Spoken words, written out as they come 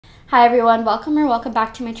Hi everyone, welcome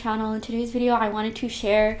back to my channel. In today's video, I wanted to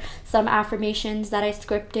share some affirmations that I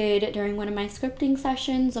scripted during one of my scripting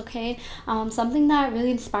sessions, okay? Something that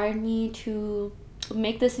really inspired me to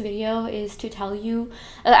make this video is to tell you,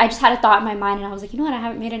 I just had a thought in my mind and I was like, you know what, I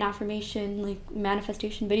haven't made an affirmation, like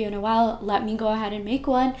manifestation video in a while, let me go ahead and make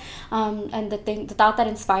one. And the thought that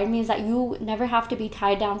inspired me is that you never have to be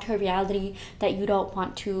tied down to a reality that you don't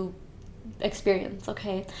want to experience,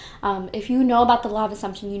 okay? If you know about the law of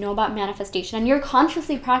assumption, you know about manifestation, and you're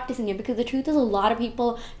consciously practicing it, because the truth is a lot of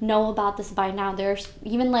people know about this by now. There's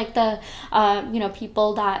even like the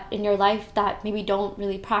people that in your life that maybe don't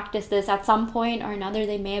really practice this. At some point or another,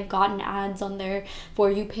 they may have gotten ads on their For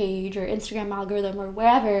You page or Instagram algorithm or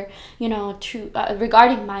wherever, to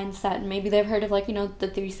regarding mindset. Maybe they've heard of the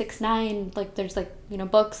 369, like there's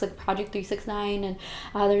books like Project 369, and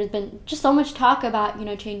there's been just so much talk about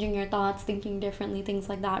changing your thoughts, thinking differently, things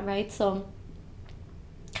like that, right? So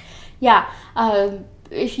yeah,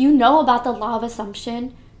 if you know about the law of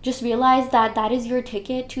assumption, just realize that that is your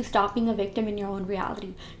ticket to stop being a victim in your own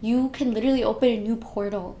reality. You can literally open a new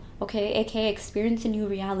portal, okay, aka experience a new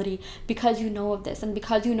reality, because you know of this, and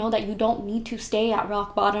because you know that you don't need to stay at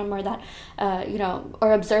rock bottom, or that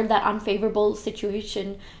or observe that unfavorable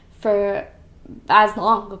situation for as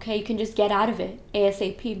long, okay? You can just get out of it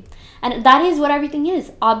ASAP. And that is what everything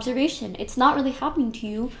is, observation. It's not really happening to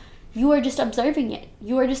you, you are just observing it.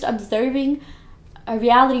 You are just observing a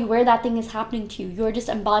reality where that thing is happening to you. You're just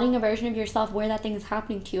embodying a version of yourself where that thing is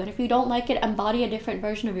happening to you. And if you don't like it, embody a different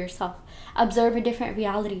version of yourself. Observe a different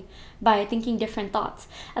reality by thinking different thoughts.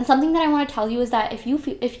 And something that I want to tell you is that if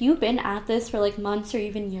you've been at this for like months or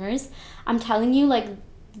even years, I'm telling you,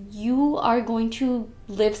 you are going to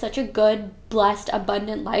live such a good, blessed,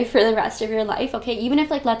 abundant life for the rest of your life, okay? Even if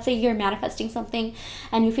let's say you're manifesting something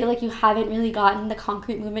and you feel like you haven't really gotten the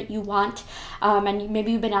concrete movement you want, and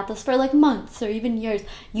maybe you've been at this for months or even years,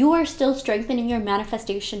 you are still strengthening your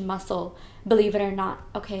manifestation muscle, believe it or not,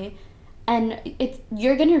 okay? And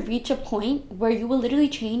you're gonna reach a point where you will literally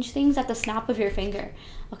change things at the snap of your finger,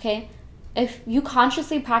 okay? If you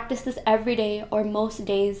consciously practice this every day or most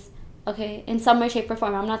days, okay, in some way, shape, or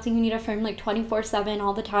form. I'm not saying you need to affirm 24/7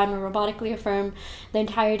 all the time, or robotically affirm the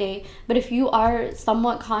entire day. But if you are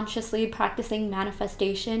somewhat consciously practicing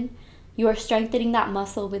manifestation, you are strengthening that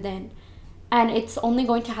muscle within. And it's only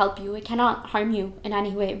going to help you. It cannot harm you in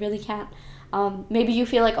any way. It really can't. Maybe you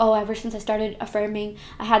feel like, oh, ever since I started affirming,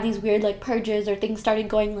 I had these weird purges, or things started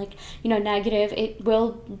going negative. It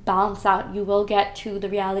will balance out. You will get to the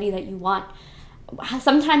reality that you want.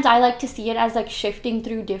 Sometimes I like to see it as shifting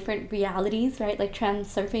through different realities, right?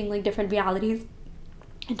 Transurfing different realities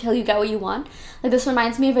until you get what you want. This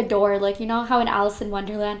reminds me of a door, you know how in Alice in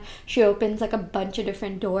Wonderland she opens a bunch of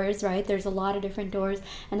different doors, right? There's a lot of different doors,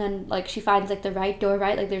 and then she finds the right door,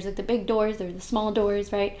 right? There's the big doors, there's the small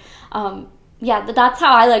doors, right? Yeah, that's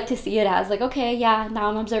how I like to see it as, okay, yeah, now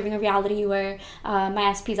I'm observing a reality where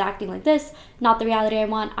my SP is acting like this, not the reality I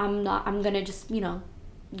want. I'm gonna just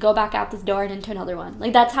go back out this door and into another one.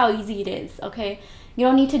 That's how easy it is, okay? You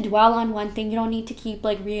don't need to dwell on one thing. You don't need to keep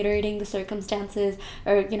reiterating the circumstances,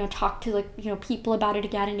 or talk to people about it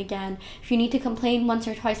again and again. If you need to complain once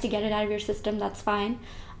or twice to get it out of your system, that's fine.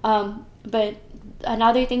 But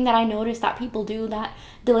another thing that I noticed that people do that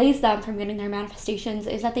delays them from getting their manifestations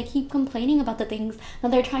is that they keep complaining about the things that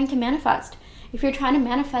they're trying to manifest. If you're trying to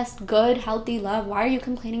manifest good, healthy love, why are you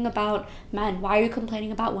complaining about men? Why are you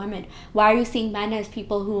complaining about women? Why are you seeing men as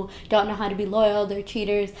people who don't know how to be loyal, they're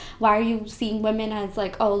cheaters? Why are you seeing women as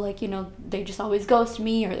they just always ghost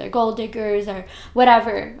me, or they're gold diggers, or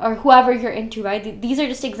whatever, or whoever you're into, right? These are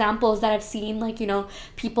just examples that I've seen,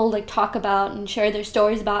 people talk about and share their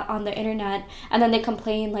stories about on the internet, and then they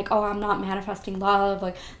complain oh, I'm not manifesting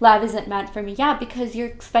love, love isn't meant for me. Yeah, because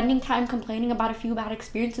you're spending time complaining about a few bad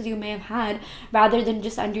experiences you may have had, rather than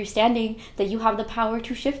just understanding that you have the power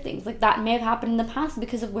to shift things. That may have happened in the past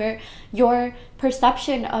because of where your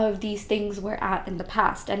perception of these things were at in the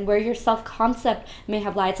past, and where your self-concept may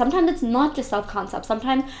have lied. Sometimes it's not just self-concept.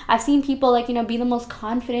 Sometimes I've seen people be the most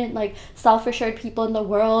confident, self-assured people in the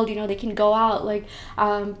world. They can go out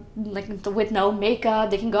with no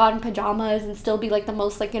makeup, they can go out in pajamas and still be the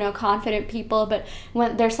most confident people, but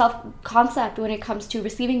when their self-concept when it comes to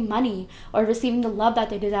receiving money, or receiving the love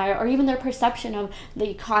that they desire, or even their perception of the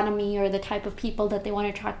economy or the type of people that they want to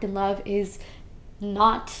attract and love is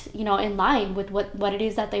not in line with what it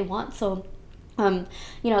is that they want. So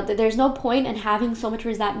There's no point in having so much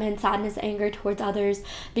resentment, sadness, anger towards others,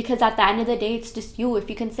 because at the end of the day, it's just you. If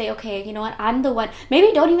you can say, okay, you know what, I'm the one,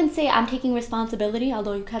 maybe don't even say I'm taking responsibility,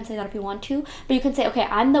 although you can say that if you want to, but you can say, okay,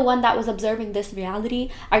 I'm the one that was observing this reality.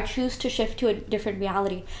 I choose to shift to a different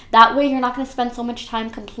reality. That way, you're not going to spend so much time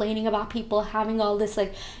complaining about people, having all this,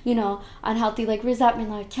 unhealthy,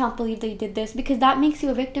 resentment, I can't believe they did this, because that makes you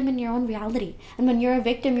a victim in your own reality. And when you're a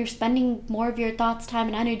victim, you're spending more of your thoughts, time,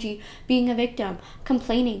 and energy being a victim,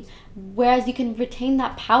 complaining, whereas you can retain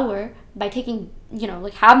that power by taking,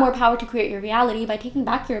 have more power to create your reality by taking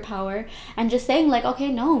back your power and just saying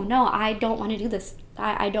okay, no, I don't want to do this.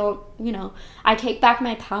 I don't, I take back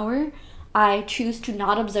my power. I choose to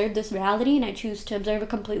not observe this reality, and I choose to observe a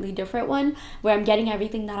completely different one where I'm getting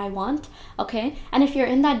everything that I want. Okay. And if you're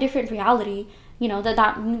in that different reality,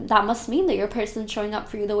 that must mean that your person's showing up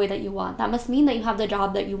for you the way that you want. That must mean that you have the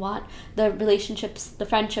job that you want, the relationships, the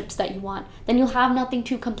friendships that you want. Then you'll have nothing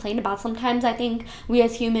to complain about. Sometimes I think we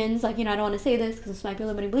as humans, I don't want to say this because this might be a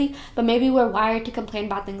limiting belief, but maybe we're wired to complain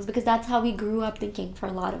about things because that's how we grew up thinking for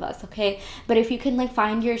a lot of us, okay? But if you can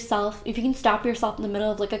find yourself, if you can stop yourself in the middle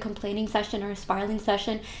of a complaining session or a spiraling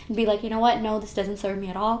session and be like, you know what, no, this doesn't serve me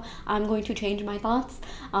at all. I'm going to change my thoughts.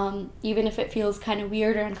 Even if it feels kind of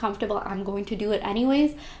weird or uncomfortable, I'm going to do it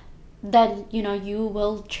anyways, then you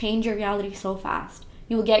will change your reality so fast.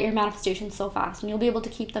 You will get your manifestations so fast, and you'll be able to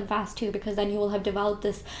keep them fast too, because then you will have developed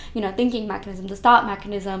this thinking mechanism, this thought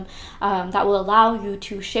mechanism, that will allow you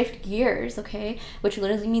to shift gears, okay, which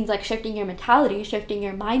literally means shifting your mentality, shifting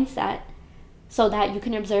your mindset, so that you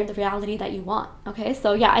can observe the reality that you want. Okay,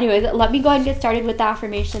 so yeah, anyways, let me go ahead and get started with the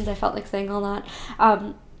affirmations. I felt like saying all that.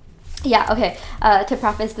 To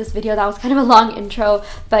preface this video, that was kind of a long intro,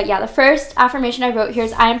 but yeah, the first affirmation I wrote here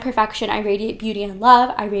is, I am perfection, I radiate beauty and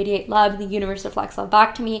love, I radiate love, the universe reflects love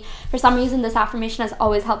back to me. For some reason, this affirmation has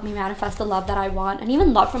always helped me manifest the love that I want, and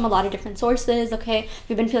even love from a lot of different sources, okay? If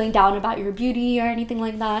you've been feeling down about your beauty or anything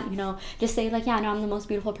like that, just say yeah, no, I'm the most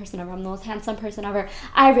beautiful person ever, I'm the most handsome person ever,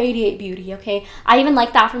 I radiate beauty, okay? I even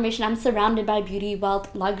like the affirmation, I'm surrounded by beauty,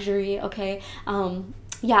 wealth, luxury, okay?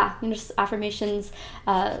 Just affirmations,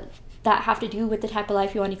 that have to do with the type of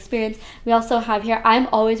life you want to experience. We also have here, I'm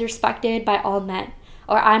always respected by all men,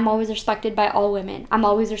 or I'm always respected by all women. I'm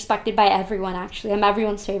always respected by everyone, actually. I'm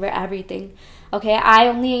everyone's favorite everything. Okay, I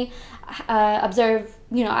only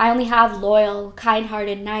I only have loyal,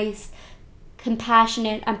 kind-hearted, nice,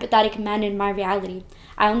 compassionate, empathetic men in my reality.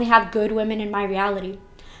 I only have good women in my reality.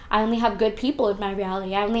 I only have good people in my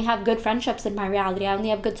reality. I only have good friendships in my reality. I only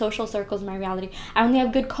have good social circles in my reality. I only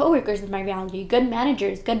have good coworkers in my reality, good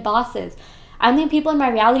managers, good bosses. I only have people in my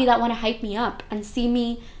reality that want to hype me up and see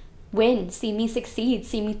me win, see me succeed,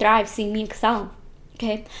 see me thrive, see me excel.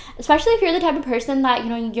 Okay, especially if you're the type of person that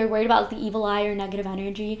you're worried about the evil eye or negative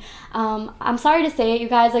energy. I'm sorry to say it, you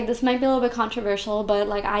guys, this might be a little bit controversial, but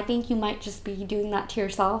I think you might just be doing that to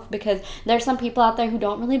yourself, because there's some people out there who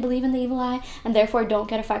don't really believe in the evil eye and therefore don't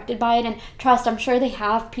get affected by it. And trust, I'm sure they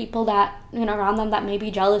have people that around them that may be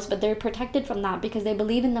jealous, but they're protected from that because they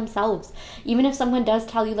believe in themselves. Even if someone does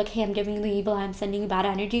tell you hey, I'm giving you the evil eye, I'm sending you bad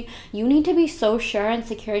energy, you need to be so sure and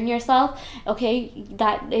secure in yourself, okay,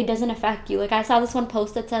 that it doesn't affect you. I saw this one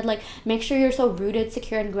post that said make sure you're so rooted,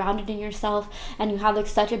 secure, and grounded in yourself, and you have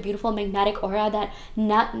such a beautiful magnetic aura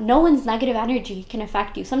that no one's negative energy can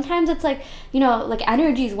affect you. Sometimes it's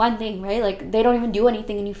energy is one thing, right? They don't even do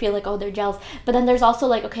anything and you feel oh, they're jealous. But then there's also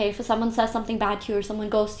okay, if someone says something bad to you or someone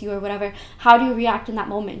ghosts you or whatever, how do you react in that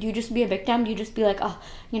moment? Do you just be a victim? Do you just be oh,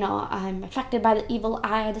 I'm affected by the evil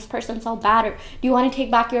eye, this person's so bad? Or do you want to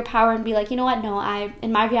take back your power and be you know what, no,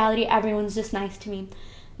 in my reality, everyone's just nice to me?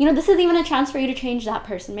 This is even a chance for you to change that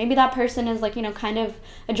person. Maybe that person is kind of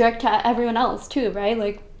a jerk to everyone else too,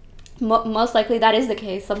 right? Most likely that is the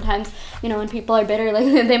case. Sometimes, when people are bitter,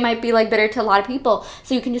 they might be bitter to a lot of people.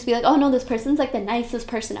 So you can just be oh no, this person's the nicest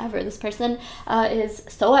person ever. This person is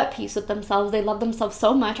so at peace with themselves. They love themselves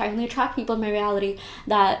so much. I only attract people in my reality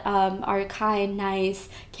that are kind, nice,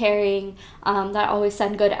 caring, that always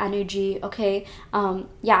send good energy, okay?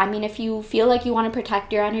 If you feel you want to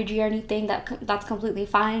protect your energy or anything, that's completely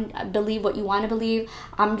fine. Believe what you want to believe.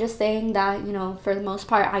 I'm just saying that, for the most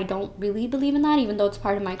part, I don't really believe in that, even though it's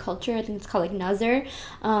part of my culture. I think it's called Nazar,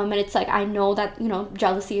 and it's I know that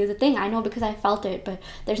jealousy is a thing. I know because I felt it, but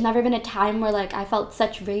there's never been a time where I felt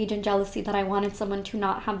such rage and jealousy that I wanted someone to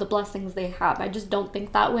not have the blessings they have. I just don't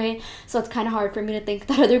think that way, so it's kind of hard for me to think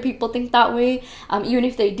that other people think that way. Even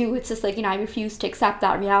if they do, it's just I refuse to accept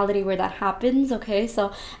that reality where that happens, okay?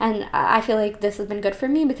 So, and I feel this has been good for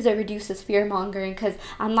me because it reduces fear mongering, because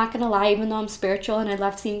I'm not gonna lie, even though I'm spiritual and I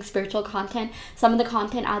love seeing spiritual content, some of the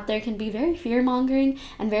content out there can be very fear mongering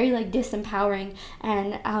and very like disempowering.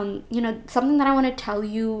 And you know, something that I want to tell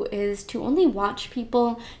you is to only watch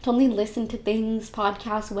people, to only listen to things,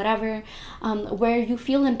 podcasts, whatever, where you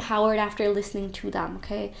feel empowered after listening to them.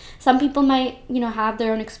 Okay, some people might, you know, have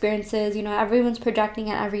their own experiences, you know, everyone's projecting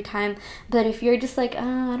it every time, but if you're just like,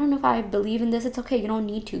 I don't know if I believe in this, it's okay, you don't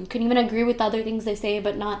need to. You can even agree with other things they say,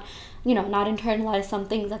 but not, you know, not internalize some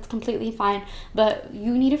things. That's completely fine. But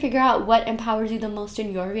you need to figure out what empowers you the most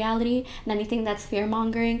in your reality, and anything that's fear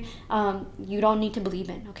mongering, you don't need to believe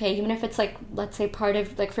in. Okay, even if it's like, let's say, part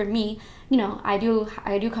of, like, for me, you know, I do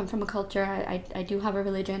come from a culture, I do have a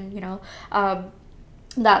religion, you know,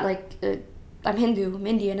 that like I'm Hindu, I'm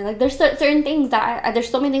Indian, and like there's certain things that there's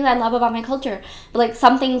so many things I love about my culture, but like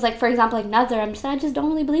some things, like for example, like Nazar, I just don't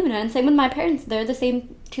really believe in it. And same with my parents, they're the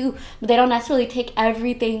same too, but they don't necessarily take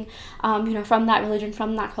everything, you know, from that religion,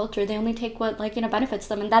 from that culture. They only take what, like, you know, benefits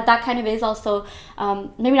them, and that kind of is also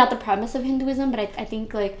maybe not the premise of Hinduism, but I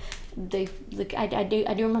think like they, like, I do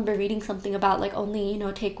remember reading something about like only, you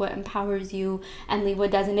know, take what empowers you and leave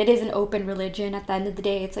what doesn't. It is an open religion at the end of the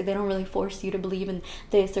day. It's like they don't really force you to believe in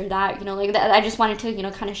this or that, you know, like that. I just wanted to, you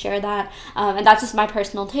know, kind of share that, and that's just my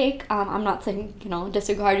personal take. I'm not saying, you know,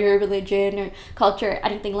 disregard your religion or culture or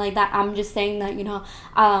anything like that. I'm just saying that, you know,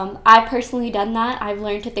 I've personally done that. I've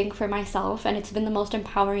learned to think for myself, and it's been the most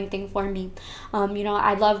empowering thing for me. You know,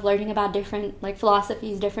 I love learning about different like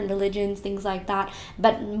philosophies, different religions, things like that,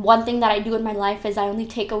 but one thing that I do in my life is I only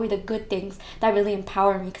take away the good things that really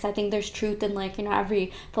empower me, because I think there's truth in, like, you know,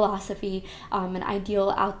 every philosophy and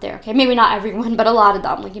ideal out there. Okay, maybe not everyone, but a lot of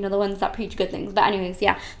them, like, you know, the ones that preach good things. But anyways,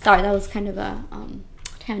 yeah, sorry, that was kind of a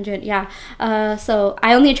tangent. Yeah, so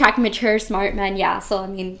I only attract mature, smart men. Yeah, so I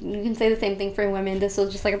mean, you can say the same thing for women. This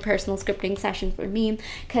was just like a personal scripting session for me,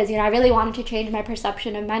 because, you know, I really wanted to change my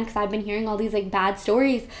perception of men, because I've been hearing all these like bad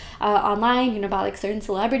stories online, you know, about like certain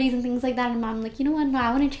celebrities and things like that, and I'm like, you know what, no,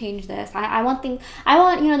 I want to change this. I want, you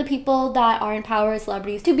know, the people that are in power as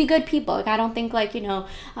celebrities to be good people. Like, I don't think, like, you know,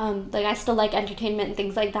 like, I still like entertainment and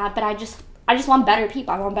things like that, but I just want better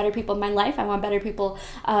people. I want better people in my life. I want better people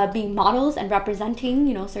being models and representing,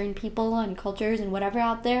 you know, certain people and cultures and whatever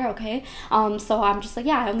out there, okay? So I'm just like,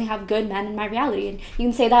 yeah, I only have good men in my reality. And you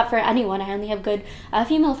can say that for anyone. I only have good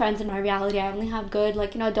female friends in my reality. I only have good,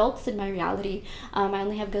 like, you know, adults in my reality. I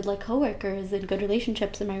only have good, like, coworkers and good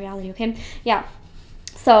relationships in my reality, okay? Yeah.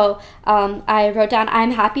 So I wrote down,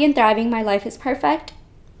 I'm happy and thriving. My life is perfect.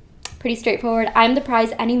 Pretty straightforward. I'm the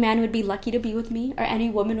prize. Any man would be lucky to be with me, or any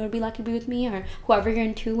woman would be lucky to be with me, or whoever you're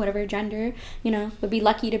into, whatever gender, you know, would be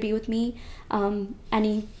lucky to be with me.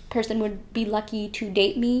 Any person would be lucky to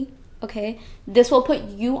date me. Okay, this will put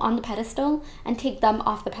you on the pedestal and take them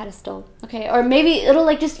off the pedestal. Okay, or maybe it'll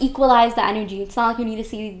like just equalize the energy. It's not like you need to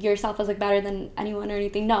see yourself as like better than anyone or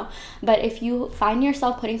anything. No, but if you find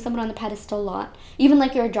yourself putting someone on the pedestal a lot, even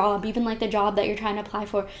like your job, even like the job that you're trying to apply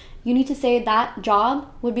for, you need to say that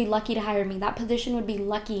job would be lucky to hire me. That position would be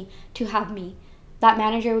lucky to have me. That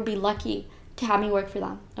manager would be lucky to have me work for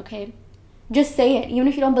them. Okay, just say it. Even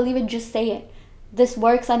if you don't believe it, just say it. This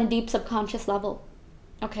works on a deep subconscious level.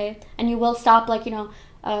 Okay, and you will stop, like, you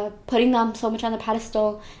know, putting them so much on the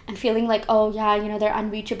pedestal and feeling like, oh yeah, you know, they're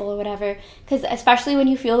unreachable or whatever. Because especially when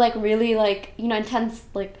you feel like really, like, you know, intense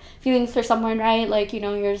like feelings for someone, right? Like, you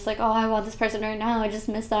know, you're just like, oh, I want this person right now, I just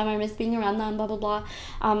miss them, I miss being around them, blah blah blah.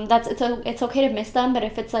 It's okay to miss them, but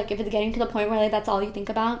if it's getting to the point where like that's all you think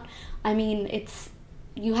about, I mean,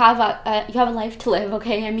 you have a life to live,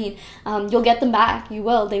 okay? I mean, you'll get them back. They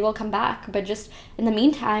will come back. But just in the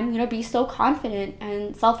meantime, you know, be so confident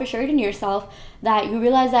and self-assured in yourself that you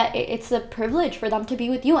realize that it's a privilege for them to be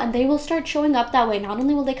with you, and they will start showing up that way. Not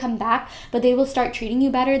only will they come back, but they will start treating you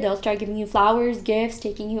better. They'll start giving you flowers, gifts,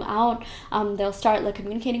 taking you out. They'll start like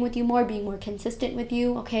communicating with you more, being more consistent with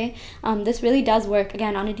you, okay? This really does work,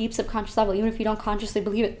 again, on a deep subconscious level. Even if you don't consciously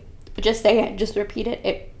believe it, just say it, just repeat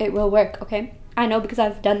it. It will work, okay? I know, because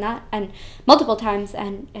I've done that and multiple times,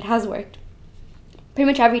 and it has worked pretty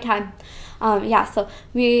much every time. Yeah, so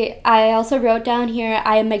I also wrote down here,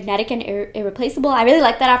 I am magnetic and irreplaceable. I really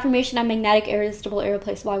like that affirmation. I'm magnetic, irresistible,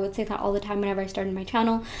 irreplaceable. I would say that all the time whenever I started my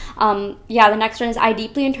channel. Yeah, the next one is, I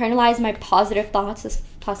deeply internalize my positive thoughts. This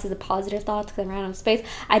plus is a positive thoughts because I ran out of space.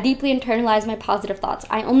 I deeply internalize my positive thoughts.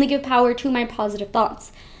 I only give power to my positive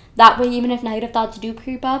thoughts. That way, even if negative thoughts do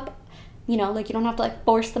creep up, you know, like, you don't have to like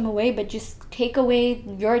force them away, but just take away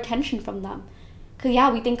your attention from them. Because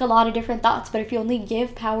yeah, we think a lot of different thoughts, but if you only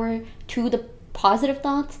give power to the positive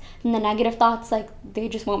thoughts, then the negative thoughts, like, they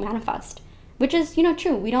just won't manifest. which is, you know,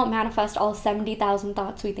 true. We don't manifest all 70,000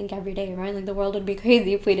 thoughts we think every day, right? Like the world would be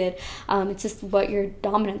crazy if we did. It's just what your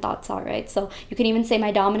dominant thoughts are, right? So you can even say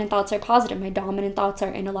my dominant thoughts are positive. My dominant thoughts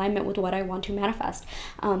are in alignment with what I want to manifest.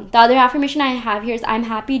 The other affirmation I have here is I'm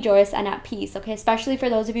happy, joyous, and at peace. Okay, especially for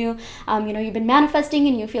those of you, you know, you've been manifesting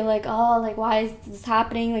and you feel like, oh, like why is this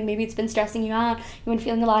happening? Like maybe it's been stressing you out. You've been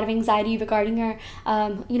feeling a lot of anxiety regarding your,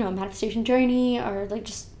 you know, manifestation journey, or like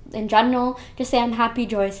just in general. Just say I'm happy,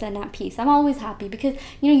 joyous, and at peace. I'm always happy, because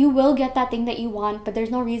you know you will get that thing that you want, but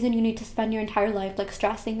there's no reason you need to spend your entire life like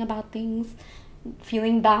stressing about things,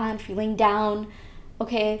 feeling bad, feeling down.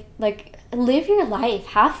 Okay, like live your life,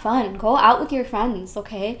 have fun, go out with your friends.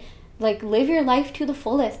 Okay, like live your life to the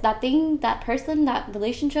fullest. That thing, that person, that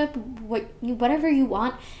relationship, whatever you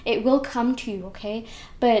want, it will come to you. Okay,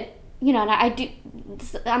 but you know, and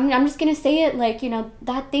I'm just gonna say it, like, you know,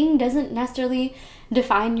 that thing doesn't necessarily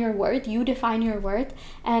define your worth. You define your worth,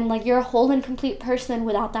 and like you're a whole and complete person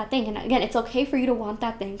without that thing. And again, it's okay for you to want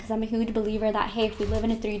that thing, because I'm a huge believer that, hey, if we live in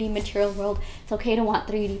a 3D material world, it's okay to want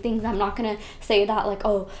 3D things. I'm not gonna say that like,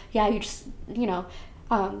 oh yeah, you just, you know,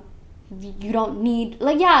 you don't need,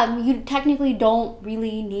 like, yeah, you technically don't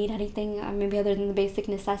really need anything, maybe other than the basic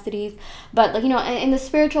necessities. But like, you know, in the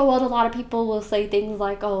spiritual world, a lot of people will say things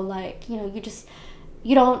like, oh, like, you know,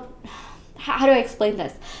 you don't, how do I explain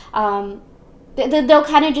this? They'll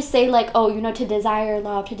kind of just say like, oh, you know, to desire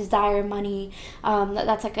love, to desire money,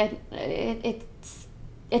 that's like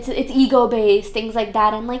it's ego based, things like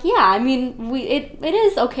that. And like, yeah, I mean, it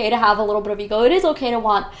is okay to have a little bit of ego. It is okay to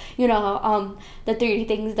want, you know, the 30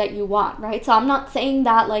 things that you want, right? So I'm not saying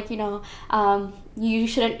that like, you know, you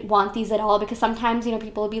shouldn't want these at all, because sometimes, you know,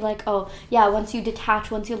 people will be like, oh yeah, once you detach,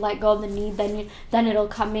 once you let go of the need, then it'll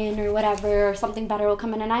come in, or whatever, or something better will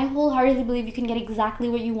come in. And I wholeheartedly believe you can get exactly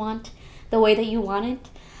what you want the way that you want it.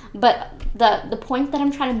 But the point that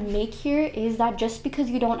I'm trying to make here is that just because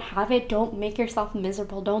you don't have it, don't make yourself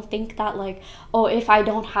miserable. Don't think that like, oh, if I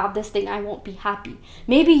don't have this thing, I won't be happy.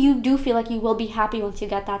 Maybe you do feel like you will be happy once you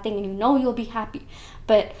get that thing, and you know you'll be happy.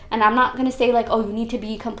 But, and I'm not going to say like, oh, you need to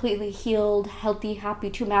be completely healed, healthy, happy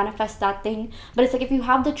to manifest that thing. But it's like, if you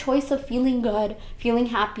have the choice of feeling good, feeling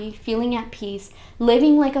happy, feeling at peace,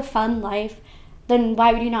 living like a fun life, then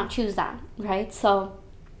why would you not choose that, right? So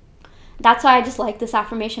that's why I just like this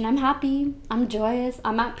affirmation. I'm happy, I'm joyous,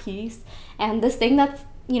 I'm at peace. And this thing that's,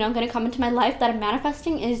 you know, going to come into my life that I'm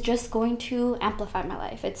manifesting is just going to amplify my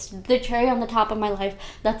life. It's the cherry on the top of my life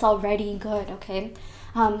that's already good, okay?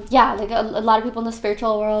 Yeah, like a lot of people in the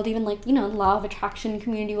spiritual world, even like, you know, law of attraction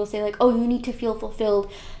community will say like, oh, you need to feel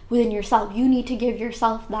fulfilled within yourself. You need to give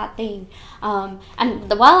yourself that thing. And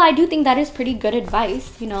while I do think that is pretty good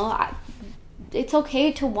advice, you know, it's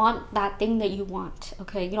okay to want that thing that you want,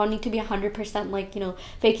 okay? You don't need to be 100% like, you know,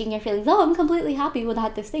 faking your feelings. Oh, I'm completely happy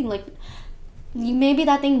without this thing. Like, maybe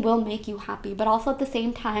that thing will make you happy, but also at the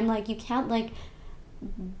same time, like, you can't like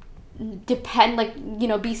depend, like, you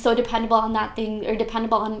know, be so dependable on that thing, or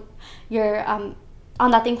dependable on your on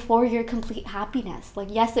that thing for your complete happiness. Like,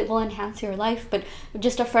 yes, it will enhance your life, but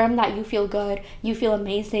just affirm that you feel good, you feel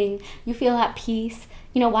amazing, you feel at peace.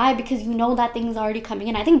 You know why? Because you know that thing's already coming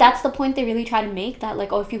in. I think that's the point they really try to make, that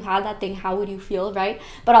like, oh, if you had that thing, how would you feel, right?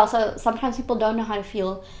 But also sometimes people don't know how to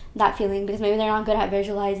feel that feeling, because maybe they're not good at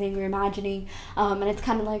visualizing or imagining, and it's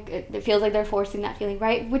kind of like, it feels like they're forcing that feeling,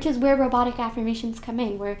 right? Which is where robotic affirmations come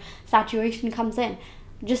in, where saturation comes in.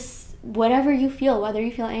 Just whatever you feel, whether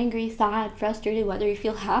you feel angry, sad, frustrated, whether you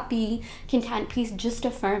feel happy, content, peace, just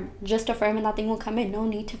affirm, and that thing will come in. No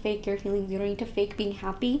need to fake your feelings. You don't need to fake being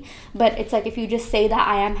happy. But it's like, if you just say that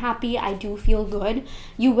I am happy, I do feel good,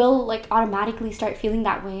 you will like automatically start feeling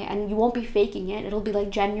that way, and you won't be faking it. It'll be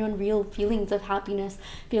like genuine, real feelings of happiness,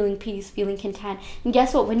 feeling peace, feeling content. And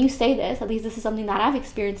guess what? When you say this, at least this is something that I've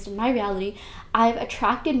experienced in my reality, I've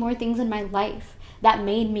attracted more things in my life that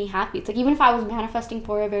made me happy. It's like, even if I was manifesting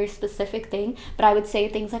for a very specific thing, but I would say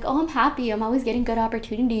things like, oh, I'm happy, I'm always getting good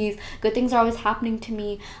opportunities, good things are always happening to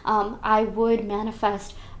me, I would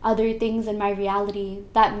manifest other things in my reality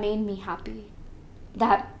that made me happy.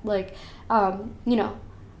 That like, you know,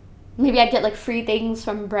 maybe I'd get like free things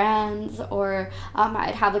from brands, or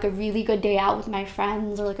I'd have like a really good day out with my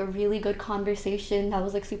friends, or like a really good conversation that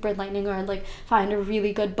was like super enlightening, or I'd like find a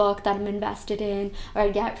really good book that I'm invested in, or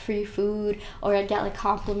I'd get free food, or I'd get like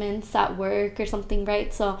compliments at work or something,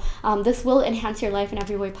 right? So this will enhance your life in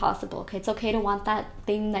every way possible, okay? It's okay to want that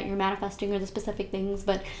thing that you're manifesting, or the specific things,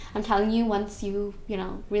 but I'm telling you, once you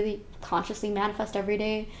know, really consciously manifest every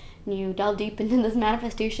day, and you delve deep into this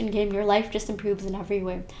manifestation game, your life just improves in every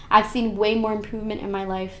way. I've seen way more improvement in my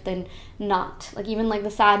life than not. Like, even like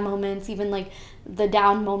the sad moments, even like the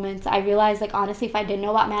down moments, I realized, like, honestly, if I didn't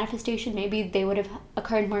know about manifestation, maybe they would have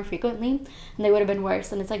occurred more frequently and they would have been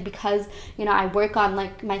worse. And it's like, because, you know, I work on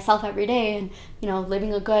like myself every day and, you know,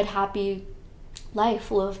 living a good, happy life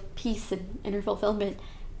full of peace and inner fulfillment,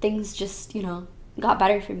 things just, you know, got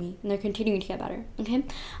better for me, and they're continuing to get better. Okay.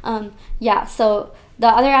 Yeah, so the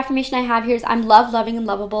other affirmation I have here is, I'm loved, loving, and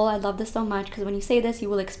lovable. I love this so much, because when you say this, you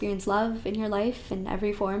will experience love in your life in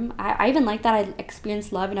every form. I even like that I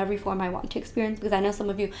experience love in every form I want to experience, because I know some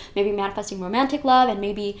of you may be manifesting romantic love, and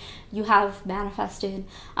maybe you have manifested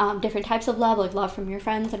different types of love, like love from your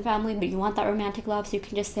friends and family, but you want that romantic love, so you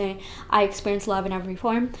can just say, I experience love in every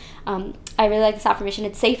form. I really like this affirmation.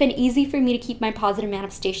 It's safe and easy for me to keep my positive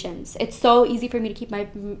manifestations. It's so easy for me to keep my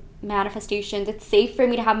manifestations. It's safe for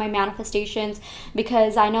me to have my manifestations,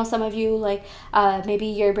 because I know some of you, like, maybe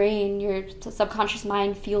your brain, your subconscious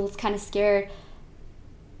mind feels kind of scared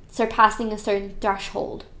surpassing a certain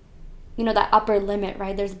threshold. You know, that upper limit,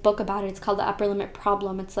 right? There's a book about it. It's called The Upper Limit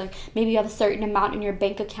Problem. It's like, maybe you have a certain amount in your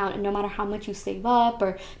bank account, and no matter how much you save up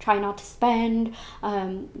or try not to spend,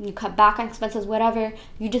 you cut back on expenses, whatever,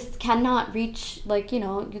 you just cannot reach, like, you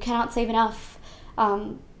know, you cannot save enough.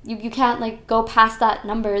 You can't, like, go past that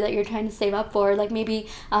number that you're trying to save up for. Like, maybe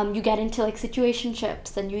you get into, like,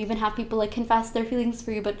 situationships, and you even have people, like, confess their feelings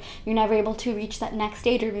for you, but you're never able to reach that next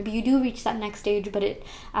stage. Or maybe you do reach that next stage, but it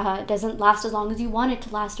doesn't last as long as you want it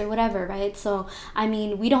to last, or whatever, right? So, I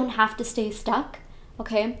mean, we don't have to stay stuck.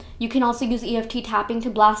 Okay, you can also use EFT tapping to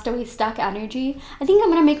blast away stuck energy. I think I'm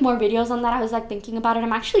gonna make more videos on that. I was, like, thinking about it.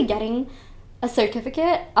 I'm actually getting a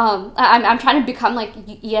certificate. I'm trying to become, like,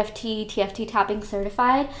 EFT, TFT tapping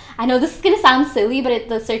certified. I know this is gonna sound silly, but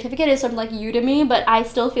the certificate is sort of like Udemy, but I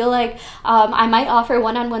still feel like I might offer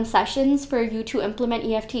one-on-one sessions for you to implement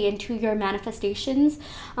EFT into your manifestations,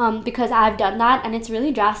 because I've done that, and it's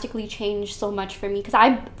really drastically changed so much for me, because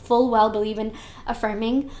I full well believe in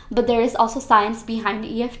affirming, but there is also science behind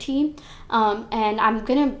EFT. And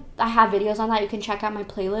I have videos on that. You can check out my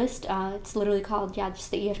playlist. It's literally called, yeah,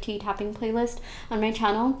 just the EFT tapping playlist on my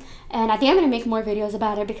channel. And I think I'm going to make more videos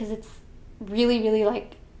about it, because it's really, really,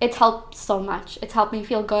 like, it's helped so much. It's helped me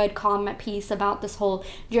feel good, calm, at peace about this whole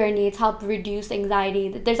journey. It's helped reduce anxiety.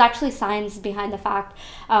 There's actually science behind the fact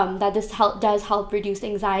that this does help reduce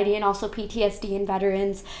anxiety, and also PTSD in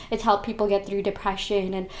veterans. It's helped people get through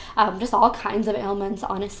depression and just all kinds of ailments,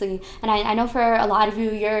 honestly. And I know for a lot of you,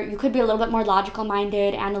 you could be a little bit more logical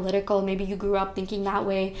minded, analytical. Maybe you grew up thinking that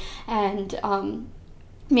way, and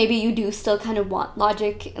maybe you do still kind of want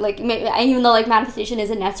logic, like, even though, like, manifestation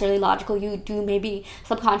isn't necessarily logical, you do maybe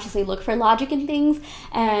subconsciously look for logic in things.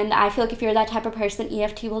 And I feel like if you're that type of person,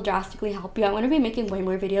 EFT will drastically help you. I'm going to be making way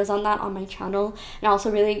more videos on that on my channel, and also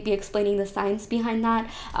really be explaining the science behind that.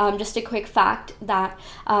 Just a quick fact that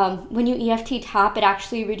when you EFT tap, it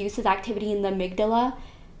actually reduces activity in the amygdala.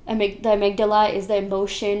 The amygdala is the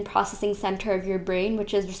emotion processing center of your brain,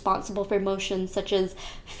 which is responsible for emotions such as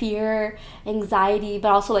fear, anxiety, but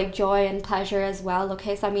also, like, joy and pleasure as well.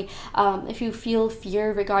 Okay, so I mean, if you feel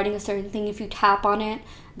fear regarding a certain thing, if you tap on it,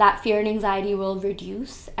 that fear and anxiety will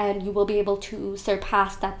reduce, and you will be able to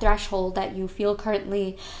surpass that threshold that you feel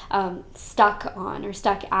currently stuck on or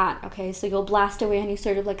stuck at. Okay, so you'll blast away any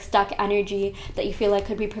sort of, like, stuck energy that you feel like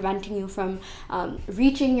could be preventing you from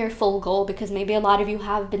reaching your full goal, because maybe a lot of you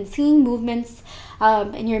have been seeing movements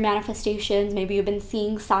in your manifestations. Maybe you've been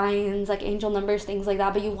seeing signs like angel numbers, things like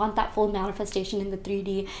that, but you want that full manifestation in the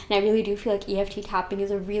 3D. And I really do feel like EFT tapping is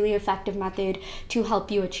a really effective method to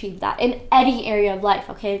help you achieve that in any area of life.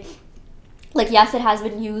 Okay, like, yes, it has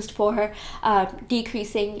been used for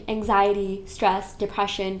decreasing anxiety, stress,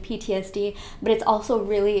 depression, PTSD, but it's also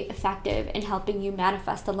really effective in helping you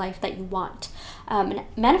manifest the life that you want. And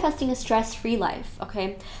manifesting a stress-free life,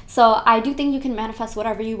 okay? So I do think you can manifest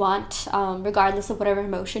whatever you want, regardless of whatever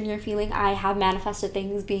emotion you're feeling. I have manifested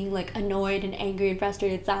things being, like, annoyed and angry and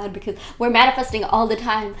frustrated, sad, because we're manifesting all the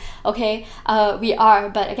time, okay? We are,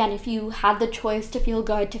 but again, if you had the choice to feel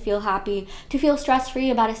good, to feel happy, to feel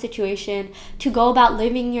stress-free about a situation, to go about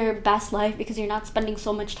living your best life because you're not spending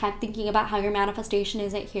so much time thinking about how your manifestation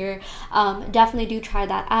isn't here, definitely do try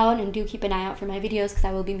that out, and do keep an eye out for my videos, because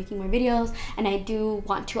I will be making more videos. And I do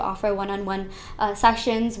want to offer one-on-one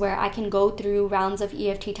sessions where I can go through rounds of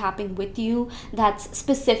EFT tapping with you that's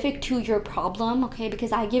specific to your problem, okay?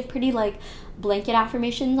 Because I give pretty, like, blanket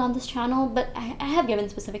affirmations on this channel, but I have given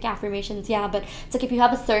specific affirmations, yeah, but it's like, if you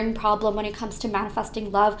have a certain problem when it comes to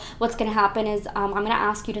manifesting love, what's going to happen is I'm going to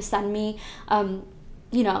ask you to send me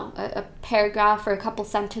you know, a paragraph or a couple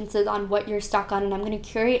sentences on what you're stuck on, and I'm going to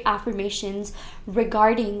curate affirmations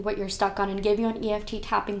regarding what you're stuck on and give you an EFT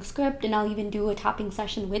tapping script, and I'll even do a tapping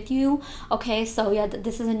session with you. Okay, so yeah,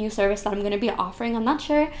 this is a new service that I'm going to be offering. I'm not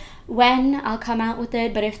sure when I'll come out with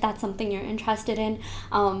it, but if that's something you're interested in,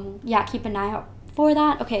 yeah, keep an eye out for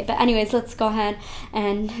that. Okay, but anyways, let's go ahead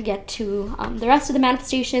and get to the rest of the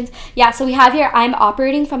manifestations. Yeah, so we have here, I'm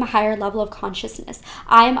operating from a higher level of consciousness.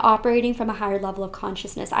 I'm operating from a higher level of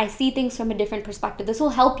consciousness. I see things from a different perspective. This will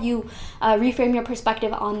help you reframe your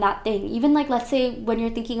perspective on that thing. Even like, let's say when you're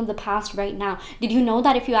thinking of the past right now, did you know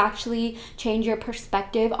that if you actually change your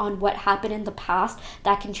perspective on what happened in the past,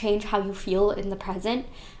 that can change how you feel in the present?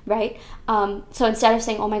 Right? So instead of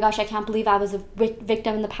saying, oh my gosh, I can't believe I was a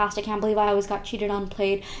victim in the past, I can't believe I always got cheated on,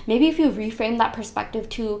 played, maybe if you reframe that perspective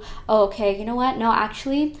to, oh, okay, you know what, no,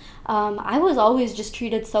 actually, I was always just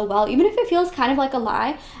treated so well, even if it feels kind of like a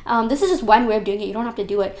lie. This is just one way of doing it. You don't have to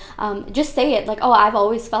do it. Just say it like, oh, I've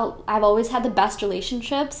always had the best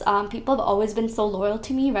relationships. People have always been so loyal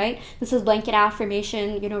to me, right? This is blanket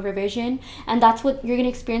affirmation, you know, revision, and that's what you're going to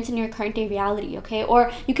experience in your current day reality. Okay,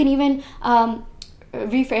 or you can even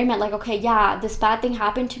reframe it like, okay, yeah, this bad thing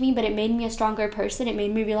happened to me, but it made me a stronger person. It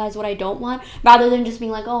made me realize what I don't want, rather than just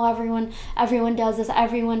being like, oh, everyone does this,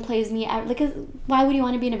 everyone plays me. Like, why would you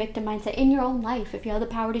want to be in a victim mindset in your own life if you have the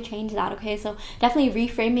power to change that? Okay, so definitely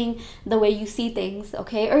reframing the way you see things.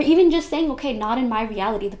 Okay, or even just saying, okay, not in my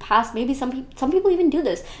reality, the past. Maybe some people even do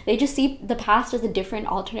this. They just see the past as a different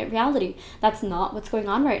alternate reality. That's not what's going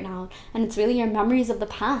on right now, and it's really your memories of the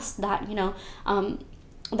past that, you know,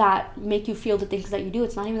 that make you feel the things that you do.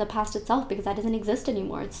 It's not even the past itself, because that doesn't exist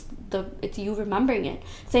anymore. It's you remembering it.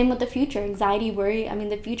 Same with the future, anxiety, worry. I mean,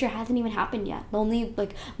 the future hasn't even happened yet. The only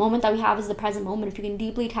like moment that we have is the present moment. If you can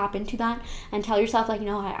deeply tap into that and tell yourself like, you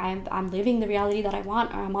know, I'm living the reality that I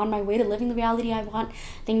want, or I'm on my way to living the reality I want,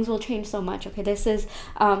 things will change so much. Okay, this is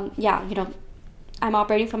yeah, you know, I'm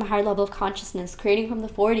operating from a higher level of consciousness, creating from the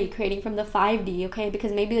 4D, creating from the 5D, okay?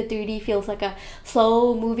 Because maybe the 3D feels like a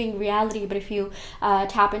slow moving reality, but if you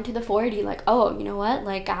tap into the 4D, like, oh, you know what?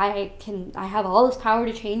 Like, I have all this power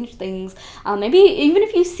to change things. Maybe even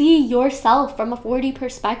if you see yourself from a 4D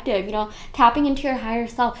perspective, you know, tapping into your higher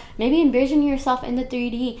self, maybe envision yourself in the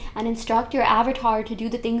 3D and instruct your avatar to do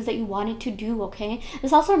the things that you wanted to do, okay?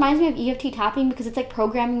 This also reminds me of EFT tapping, because it's like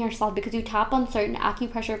programming yourself, because you tap on certain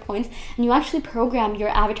acupressure points and you actually program your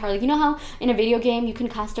avatar. Like, you know how in a video game you can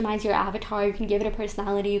customize your avatar, you can give it a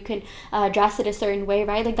personality, you can dress it a certain way,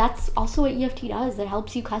 right? Like, that's also what EFT does. It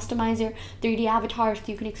helps you customize your 3D avatar so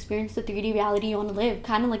you can experience the 3D reality you want to live,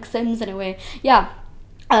 kind of like Sims in a way. Yeah.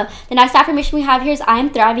 The next affirmation we have here is, I'm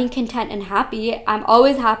thriving, content, and happy. I'm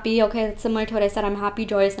always happy. Okay, that's similar to what I said. I'm happy,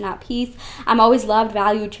 joyous, and at peace. I'm always loved,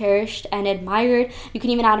 valued, cherished, and admired. You can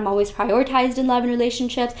even add, I'm always prioritized in love and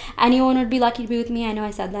relationships. Anyone would be lucky to be with me. I know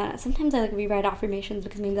I said that. Sometimes I like rewrite affirmations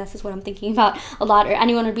because maybe that's just what I'm thinking about a lot. Or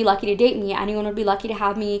anyone would be lucky to date me. Anyone would be lucky to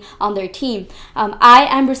have me on their team. I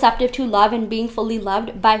am receptive to love and being fully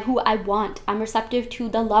loved by who I want. I'm receptive to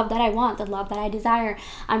the love that I want, the love that I desire.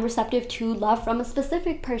 I'm receptive to love from a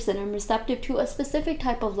specific person. I'm receptive to a specific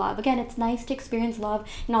type of love. Again, it's nice to experience love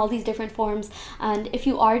in all these different forms, and if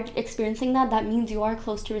you are experiencing that, that means you are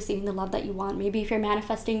close to receiving the love that you want. Maybe if you're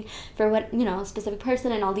manifesting for what, you know, a specific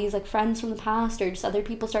person, and all these like friends from the past or just other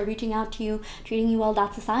people start reaching out to you, treating you well,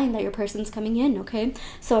 that's a sign that your person's coming in. Okay,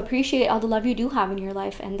 so appreciate all the love you do have in your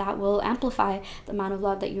life, and that will amplify the amount of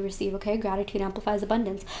love that you receive. Okay, gratitude amplifies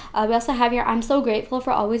abundance. We also have here, I'm so grateful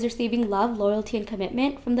for always receiving love, loyalty, and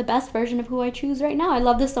commitment from the best version of who I choose right now. I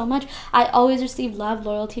love this so much. I always receive love,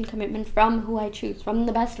 loyalty, and commitment from who I choose, from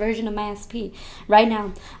the best version of my SP right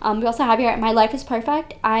now. We also have here, my life is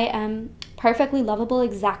perfect. I am perfectly lovable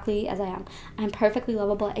exactly as I am. I'm perfectly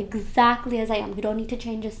lovable exactly as I am. You don't need to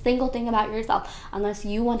change a single thing about yourself unless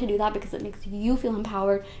you want to do that because it makes you feel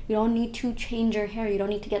empowered. You don't need to change your hair. You don't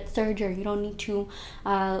need to get surgery. You don't need to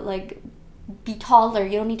like be taller.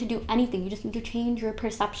 You don't need to do anything. You just need to change your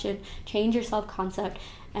perception, change your self-concept,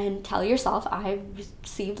 and tell yourself, I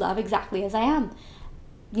receive love exactly as I am.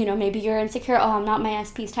 You know, maybe you're insecure. Oh, I'm not my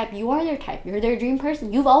SP's type. You are their type. You're their dream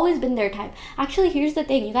person. You've always been their type. Actually, here's the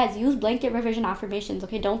thing. You guys, use blanket revision affirmations,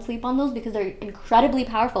 okay? Don't sleep on those because they're incredibly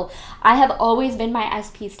powerful. I have always been my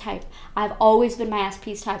SP's type. I've always been my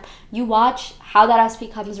SP's type. You watch how that SP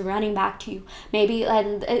comes running back to you. Maybe,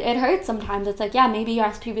 and it hurts sometimes. It's like, yeah, maybe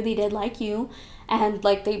your SP really did like you, and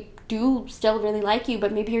like they do still really like you,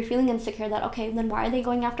 but maybe you're feeling insecure that, okay, then why are they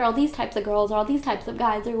going after all these types of girls or all these types of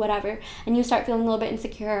guys or whatever, and you start feeling a little bit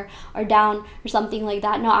insecure or down or something like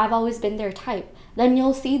that. No, I've always been their type. Then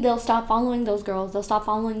you'll see they'll stop following those girls, they'll stop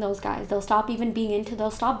following those guys, they'll stop even being into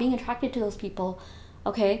those, stop being attracted to those people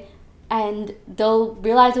okay? And they'll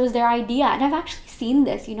realize it was their idea. And I've actually seen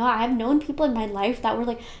this, you know, I've known people in my life that were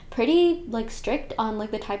like pretty like strict on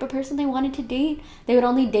like the type of person they wanted to date. They would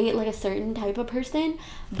only date like a certain type of person,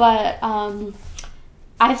 but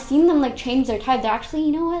I've seen them like change their type. They're actually,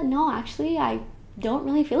 you know what, no, actually I don't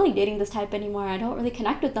really feel like dating this type anymore. I don't really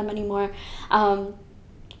connect with them anymore.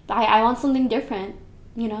 I want something different,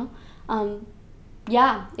 you know.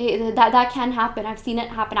 Yeah, that can happen. I've seen it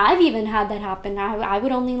happen. I've even had that happen. I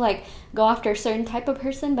would only like go after a certain type of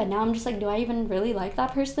person, but now I'm just like, do I even really like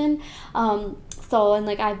that person? So, and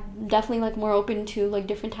like I'm definitely like more open to like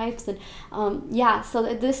different types, and yeah,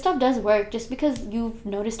 so this stuff does work. Just because you've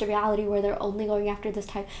noticed a reality where they're only going after this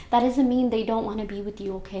type, that doesn't mean they don't want to be with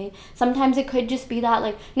you, okay? Sometimes it could just be that,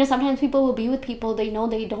 like, you know, sometimes people will be with people they know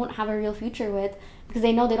they don't have a real future with, because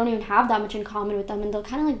they know they don't even have that much in common with them, and they'll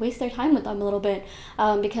kind of like waste their time with them a little bit,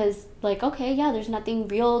 because like, okay, yeah, there's nothing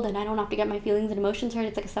real, then I don't have to get my feelings and emotions hurt.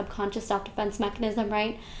 It's like a subconscious self-defense mechanism,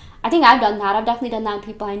 right? I think I've done that. I've definitely done that with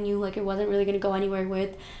people I knew like it wasn't really going to go anywhere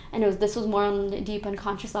with, and this was more on the deep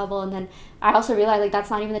unconscious level. And then I also realized like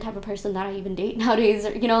that's not even the type of person that I even date nowadays,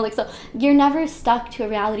 or, you know, like, so you're never stuck to a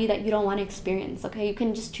reality that you don't want to experience, okay? You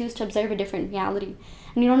can just choose to observe a different reality.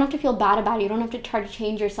 And you don't have to feel bad about it. You don't have to try to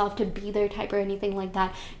change yourself to be their type or anything like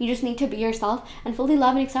that. You just need to be yourself and fully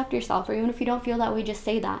love and accept yourself. Or even if you don't feel that way, just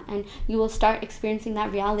say that. And you will start experiencing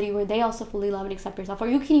that reality where they also fully love and accept yourself. Or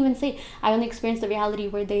you can even say, I only experience the reality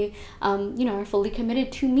where they, you know, are fully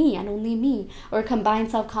committed to me and only me. Or combine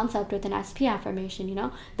self-concept with an SP affirmation, you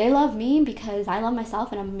know. They love me because I love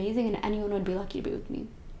myself and I'm amazing, and anyone would be lucky to be with me.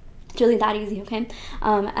 It's really that easy, okay?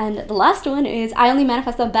 And the last one is, I only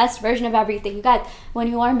manifest the best version of everything. You guys, when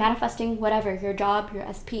you are manifesting whatever, your job, your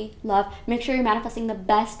SP, love, make sure you're manifesting the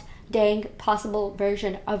best dang possible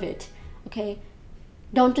version of it, okay?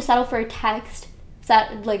 Don't just settle for a text.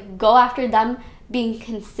 Like, go after them being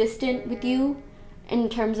consistent with you in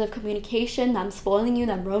terms of communication, them spoiling you,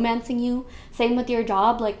 them romancing you. Same with your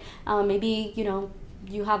job. Like, maybe, you know,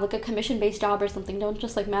 you have like a commission-based job or something. Don't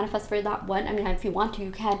just like manifest for that one. I mean, if you want to, you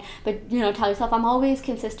can, but, you know, tell yourself, I'm always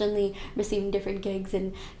consistently receiving different gigs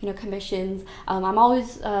and, you know, commissions. I'm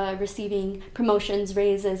always receiving promotions,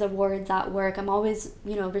 raises, awards at work. I'm always,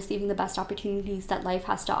 you know, receiving the best opportunities that life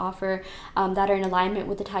has to offer, that are in alignment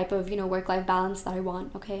with the type of, you know, work-life balance that I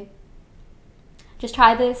want, okay? Just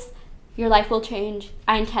try this. Your life will change.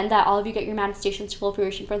 I intend that all of you get your manifestations to full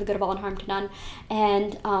fruition for the good of all and harm to none.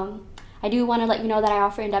 And I do want to let you know that I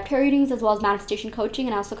offer in-depth tarot readings as well as manifestation coaching,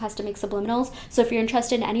 and I also custom make subliminals. So if you're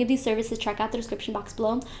interested in any of these services, check out the description box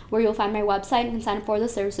below where you'll find my website and sign up for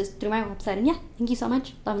those services through my website. And yeah, thank you so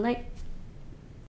much. Love and light.